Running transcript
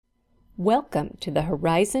Welcome to the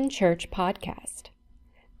Horizon Church podcast.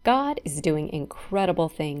 God is doing incredible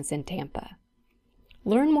things in Tampa.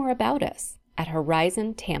 Learn more about us at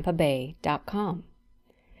horizontampabay.com.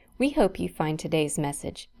 We hope you find today's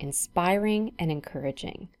message inspiring and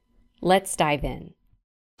encouraging. Let's dive in.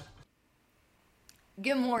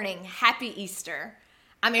 Good morning. Happy Easter.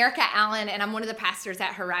 I'm Erica Allen, and I'm one of the pastors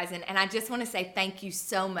at Horizon, and I just want to say thank you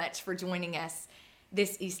so much for joining us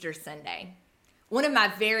this Easter Sunday. One of my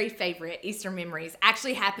very favorite Easter memories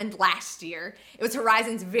actually happened last year. It was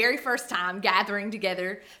Horizon's very first time gathering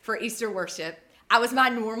together for Easter worship. I was my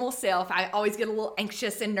normal self. I always get a little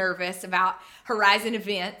anxious and nervous about Horizon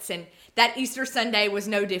events, and that Easter Sunday was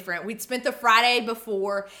no different. We'd spent the Friday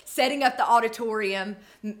before setting up the auditorium,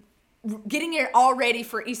 getting it all ready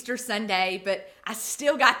for Easter Sunday, but I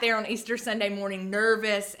still got there on Easter Sunday morning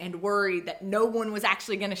nervous and worried that no one was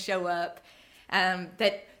actually going to show up,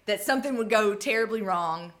 that something would go terribly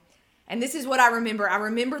wrong. And this is what I remember. I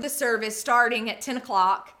remember the service starting at 10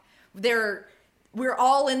 o'clock. We're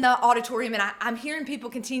all in the auditorium, and I'm hearing people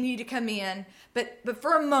continue to come in, but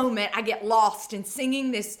for a moment I get lost in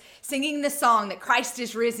singing the song that Christ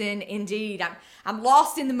is risen indeed. I'm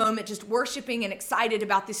lost in the moment, just worshiping and excited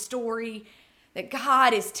about this story that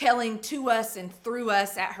God is telling to us and through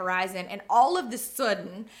us at Horizon. And all of a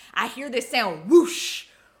sudden I hear this sound, whoosh,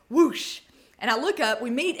 whoosh. And I look up,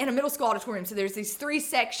 we meet in a middle school auditorium, so there's these three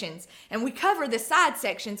sections, and we cover the side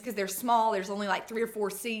sections because they're small, there's only like 3 or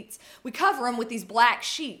 4 seats. We cover them with these black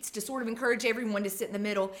sheets to sort of encourage everyone to sit in the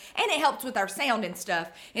middle, and it helps with our sound and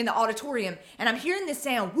stuff in the auditorium. And I'm hearing this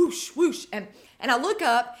sound, whoosh, whoosh, and I look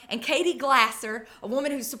up, and Katie Glasser, a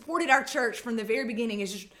woman who supported our church from the very beginning,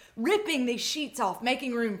 is just ripping these sheets off,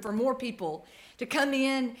 making room for more people to come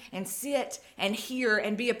in and sit and hear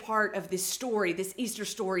and be a part of this story, this Easter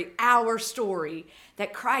story, our story,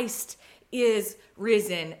 that Christ is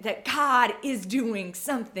risen, that God is doing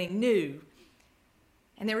something new.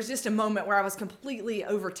 And there was just a moment where I was completely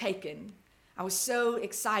overtaken. I was so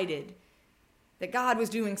excited that God was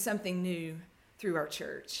doing something new through our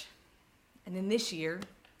church. And then this year,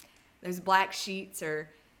 those black sheets are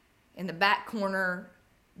in the back corner,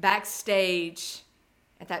 backstage,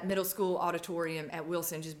 at that middle school auditorium at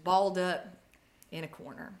Wilson, just balled up in a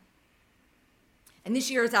corner. And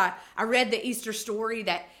this year, as I read the Easter story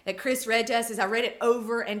that Chris read to us, as I read it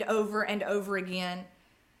over and over and over again,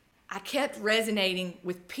 I kept resonating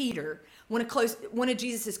with Peter, one of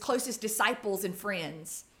Jesus' closest disciples and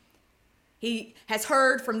friends. He has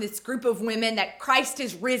heard from this group of women that Christ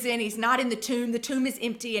is risen. He's not in the tomb is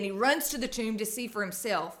empty, and he runs to the tomb to see for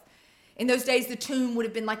himself. In those days, the tomb would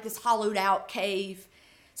have been like this hollowed out cave.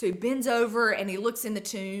 So he bends over and he looks in the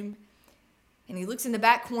tomb, and he looks in the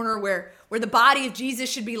back corner where the body of Jesus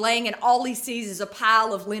should be laying, and all he sees is a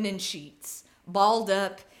pile of linen sheets balled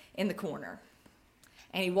up in the corner.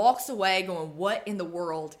 And he walks away going, what in the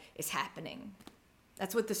world is happening?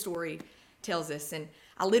 That's what the story tells us. And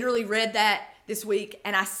I literally read that this week,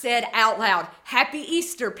 and I said out loud, Happy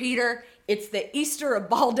Easter, Peter. It's the Easter of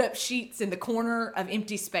balled up sheets in the corner of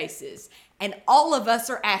empty spaces. And all of us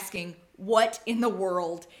are asking, what in the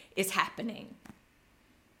world is happening?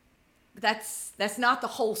 But that's not the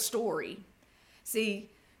whole story.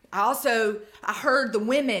 See, I heard the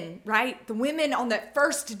women, right? The women on that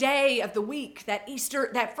first day of the week, that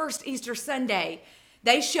first Easter Sunday,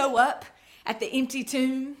 they show up at the empty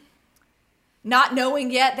tomb, not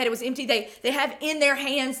knowing yet that it was empty. They have in their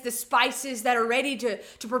hands the spices that are ready to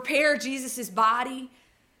prepare Jesus's body,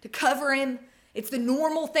 to cover him. It's the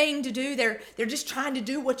normal thing to do. They're just trying to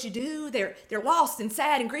do what you do. They're lost and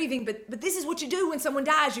sad and grieving, but this is what you do when someone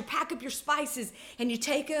dies. You pack up your spices and you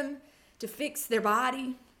take them to fix their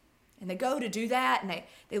body. And they go to do that, and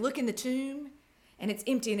they look in the tomb, and it's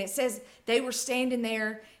empty. And it says they were standing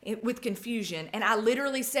there with confusion. And I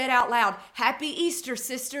literally said out loud, Happy Easter,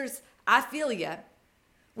 sisters. I feel you.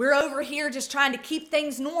 We're over here just trying to keep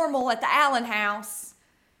things normal at the Allen house.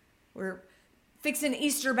 We're fixing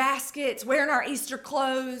Easter baskets, wearing our Easter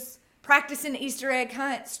clothes, practicing Easter egg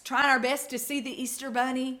hunts, trying our best to see the Easter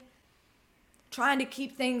bunny, trying to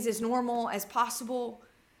keep things as normal as possible.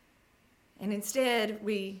 And instead,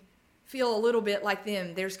 we feel a little bit like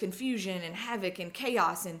them. There's confusion and havoc and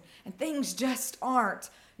chaos, and things just aren't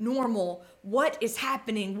normal. What is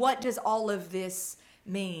happening? What does all of this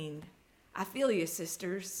mean? I feel you,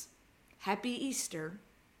 sisters. Happy Easter.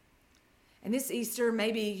 And this Easter,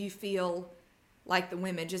 maybe you feel like the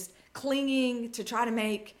women, just clinging to try to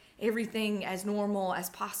make everything as normal as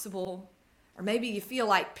possible. Or maybe you feel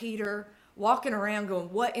like Peter, walking around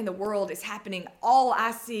going, what in the world is happening? All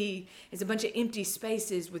I see is a bunch of empty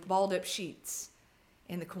spaces with balled up sheets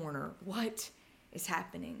in the corner. What is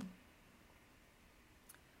happening?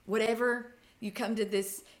 Whatever you come to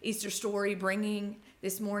this Easter story bringing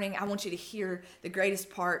this morning, I want you to hear the greatest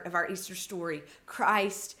part of our Easter story.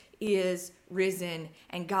 Christ is risen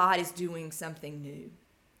and God is doing something new.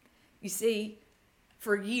 You see,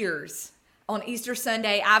 for years on Easter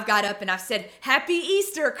Sunday, I've got up and I've said, Happy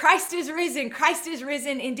Easter, Christ is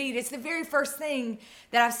risen indeed. It's the very first thing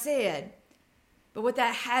that I've said. But what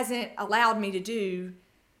that hasn't allowed me to do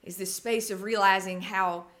is this space of realizing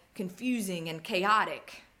how confusing and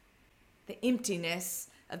chaotic the emptiness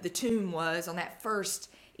of the tomb was on that first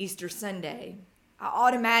Easter Sunday. I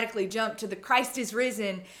automatically jumped to the Christ is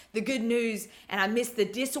risen, the good news, and I missed the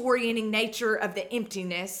disorienting nature of the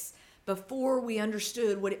emptiness before we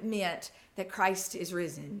understood what it meant that Christ is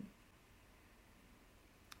risen.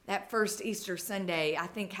 That first Easter Sunday, I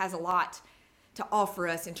think, has a lot to offer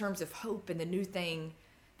us in terms of hope and the new thing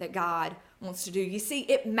that God wants to do. You see,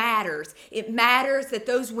 it matters. It matters that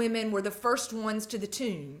those women were the first ones to the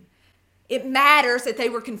tomb. It matters that they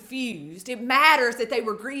were confused. It matters that they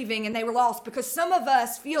were grieving and they were lost, because some of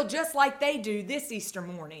us feel just like they do this Easter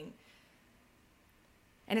morning.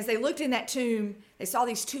 And as they looked in that tomb, they saw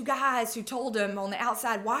these two guys who told them on the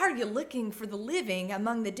outside, Why are you looking for the living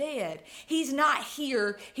among the dead? He's not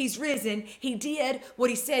here. He's risen. He did what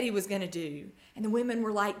he said he was going to do. And the women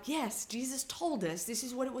were like, Yes, Jesus told us this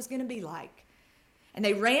is what it was going to be like. And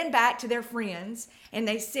they ran back to their friends and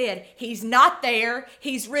they said, He's not there.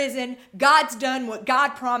 He's risen. God's done what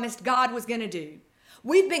God promised God was going to do.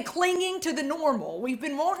 We've been clinging to the normal. We've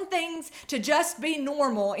been wanting things to just be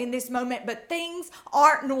normal in this moment, but things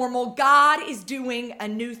aren't normal. God is doing a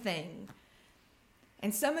new thing.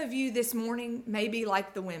 And some of you this morning may be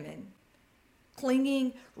like the women,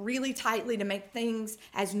 clinging really tightly to make things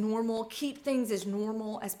as normal, keep things as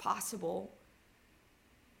normal as possible.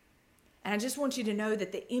 And I just want you to know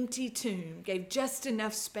that the empty tomb gave just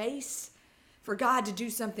enough space for God to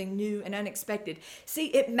do something new and unexpected. See,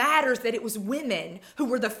 it matters that it was women who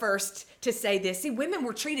were the first to say this. See, women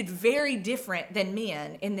were treated very different than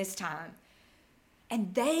men in this time.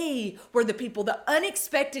 And they were the people, the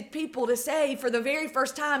unexpected people to say for the very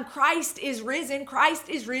first time, Christ is risen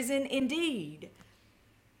indeed.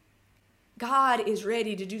 God is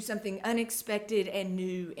ready to do something unexpected and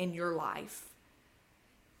new in your life.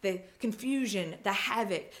 The confusion, the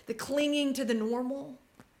havoc, the clinging to the normal.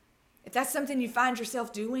 If that's something you find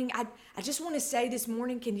yourself doing, I just want to say this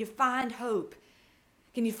morning, can you find hope?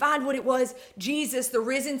 Can you find what it was Jesus, the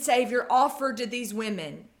risen Savior, offered to these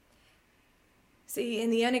women? See, in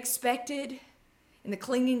the unexpected, in the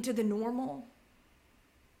clinging to the normal,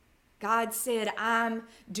 God said, I'm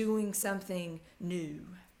doing something new.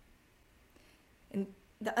 And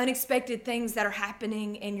the unexpected things that are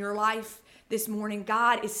happening in your life this morning,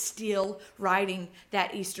 God is still writing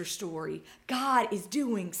that Easter story. God is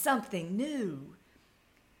doing something new.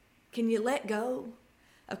 Can you let go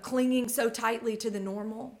of clinging so tightly to the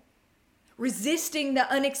normal, resisting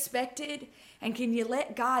the unexpected? And can you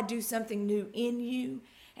let God do something new in you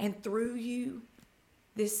and through you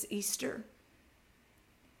this Easter?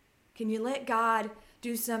 Can you let God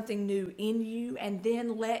do something new in you and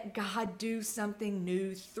then let God do something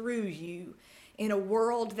new through you in a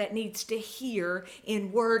world that needs to hear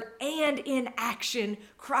in word and in action,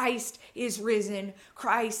 Christ is risen.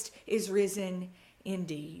 Christ is risen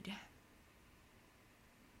indeed.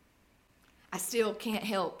 I still can't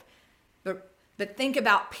help but think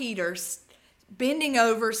about Peter bending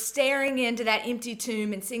over, staring into that empty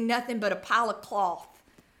tomb and seeing nothing but a pile of cloth,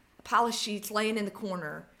 a pile of sheets laying in the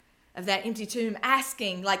corner of that empty tomb,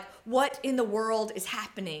 asking, like, what in the world is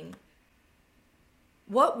happening?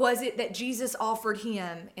 What was it that Jesus offered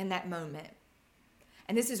him in that moment?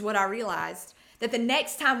 And this is what I realized, that the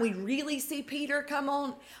next time we really see Peter come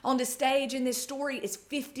on the stage in this story is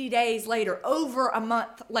 50 days later, over a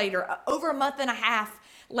month and a half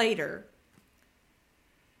later.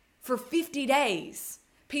 For 50 days,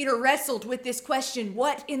 Peter wrestled with this question,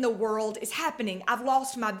 what in the world is happening? I've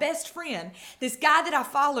lost my best friend, this guy that I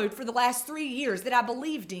followed for the last 3 years, that I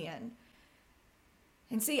believed in.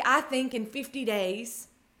 And see, I think in 50 days,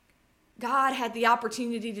 God had the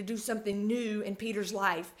opportunity to do something new in Peter's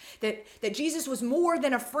life, that Jesus was more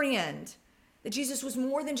than a friend, that Jesus was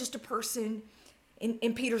more than just a person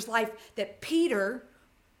in Peter's life, that Peter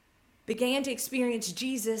began to experience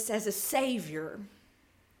Jesus as a Savior.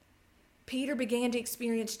 Peter began to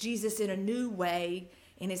experience Jesus in a new way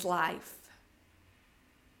in his life.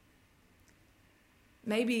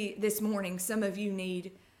 Maybe this morning some of you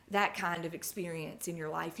need that kind of experience in your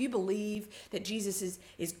life. You believe that Jesus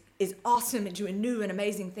is awesome and doing new and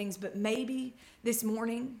amazing things, but maybe this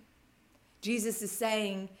morning Jesus is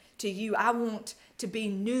saying to you, I want to be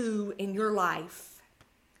new in your life.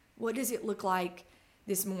 What does it look like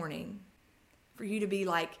this morning for you to be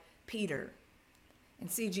like Peter and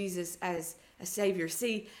see Jesus as a Savior?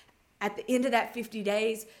 See, at the end of that 50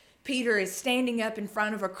 days, Peter is standing up in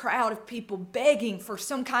front of a crowd of people begging for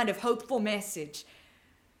some kind of hopeful message.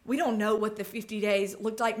 We don't know what the 50 days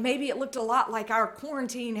looked like. Maybe it looked a lot like our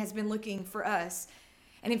quarantine has been looking for us.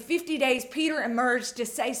 And in 50 days, Peter emerged to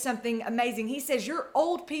say something amazing. He says, your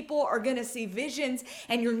old people are going to see visions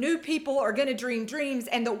and your new people are going to dream dreams,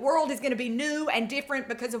 and the world is going to be new and different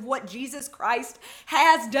because of what Jesus Christ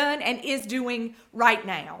has done and is doing right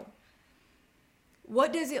now.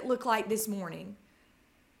 What does it look like this morning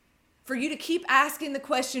for you to keep asking the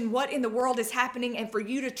question, what in the world is happening, and for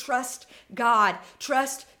you to trust God,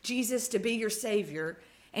 trust Jesus to be your Savior,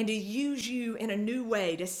 and to use you in a new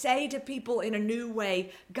way, to say to people in a new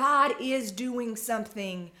way, God is doing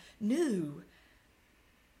something new.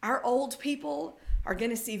 Our old people are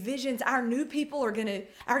going to see visions. Our young people are going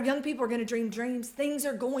to dream dreams. Things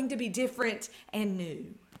are going to be different and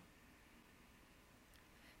new.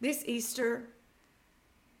 This Easter,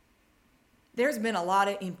 there's been a lot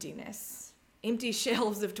of emptiness. Empty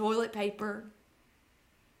shelves of toilet paper,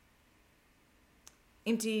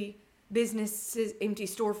 empty businesses, empty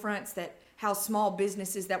storefronts that house small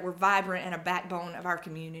businesses that were vibrant and a backbone of our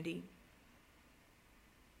community.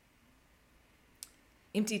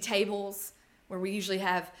 Empty tables where we usually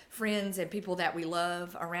have friends and people that we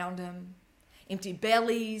love around them. Empty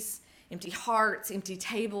bellies, empty hearts, empty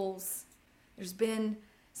tables. There's been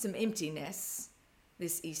some emptiness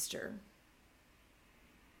this Easter.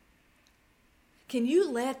 Can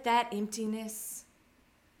you let that emptiness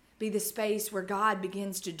be the space where God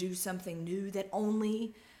begins to do something new that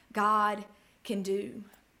only God can do?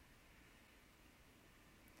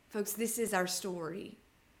 Folks, this is our story.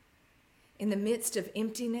 In the midst of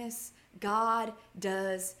emptiness, God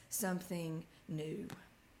does something new.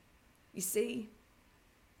 You see,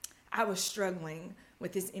 I was struggling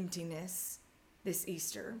with this emptiness this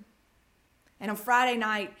Easter. And on Friday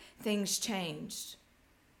night, things changed.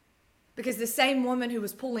 Because the same woman who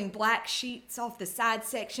was pulling black sheets off the side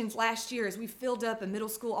sections last year as we filled up a middle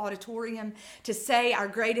school auditorium to say our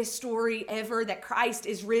greatest story ever, that Christ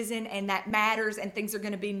is risen and that matters and things are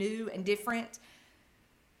going to be new and different,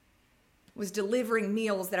 was delivering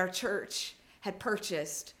meals that our church had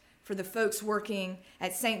purchased for the folks working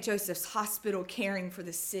at St. Joseph's Hospital caring for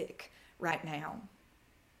the sick right now.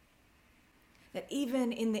 That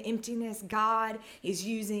even in the emptiness, God is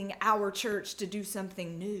using our church to do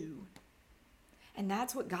something new. And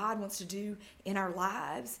that's what God wants to do in our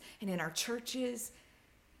lives and in our churches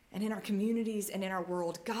and in our communities and in our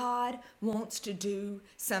world. God wants to do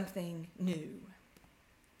something new.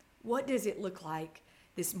 What does it look like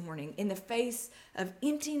this morning in the face of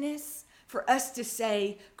emptiness for us to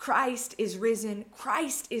say, Christ is risen,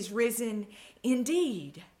 Christ is risen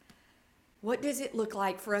indeed? What does it look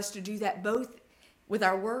like for us to do that both with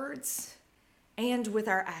our words and with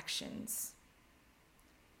our actions?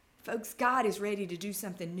 Folks, God is ready to do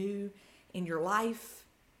something new in your life,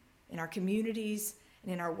 in our communities,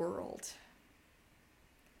 and in our world.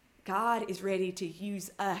 God is ready to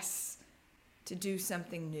use us to do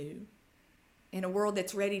something new in a world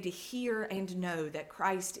that's ready to hear and know that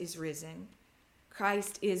Christ is risen.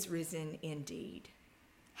 Christ is risen indeed.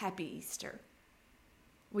 Happy Easter.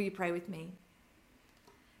 Will you pray with me?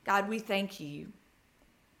 God, we thank you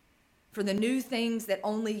for the new things that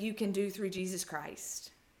only you can do through Jesus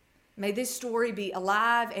Christ. May this story be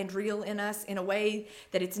alive and real in us in a way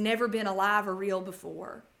that it's never been alive or real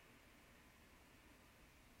before.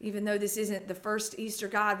 Even though this isn't the first Easter,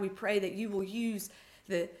 God, we pray that you will use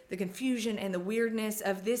the confusion and the weirdness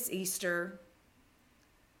of this Easter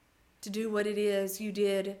to do what it is you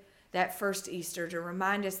did that first Easter, to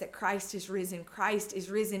remind us that Christ is risen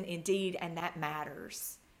indeed, and that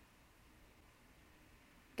matters.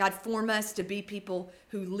 God, form us to be people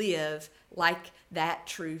who live like that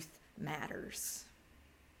truth matters.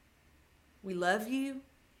 We love you.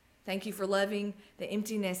 Thank you for loving the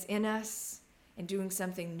emptiness in us and doing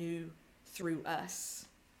something new through us.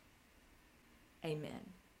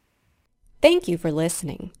 Amen. Thank you for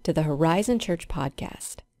listening to the Horizon Church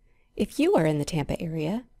podcast. If you are in the Tampa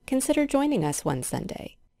area, consider joining us one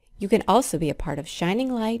Sunday. You can also be a part of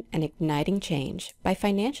shining light and igniting change by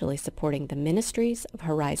financially supporting the ministries of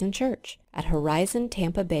Horizon Church at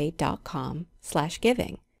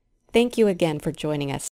horizontampabay.com/giving. Thank you again for joining us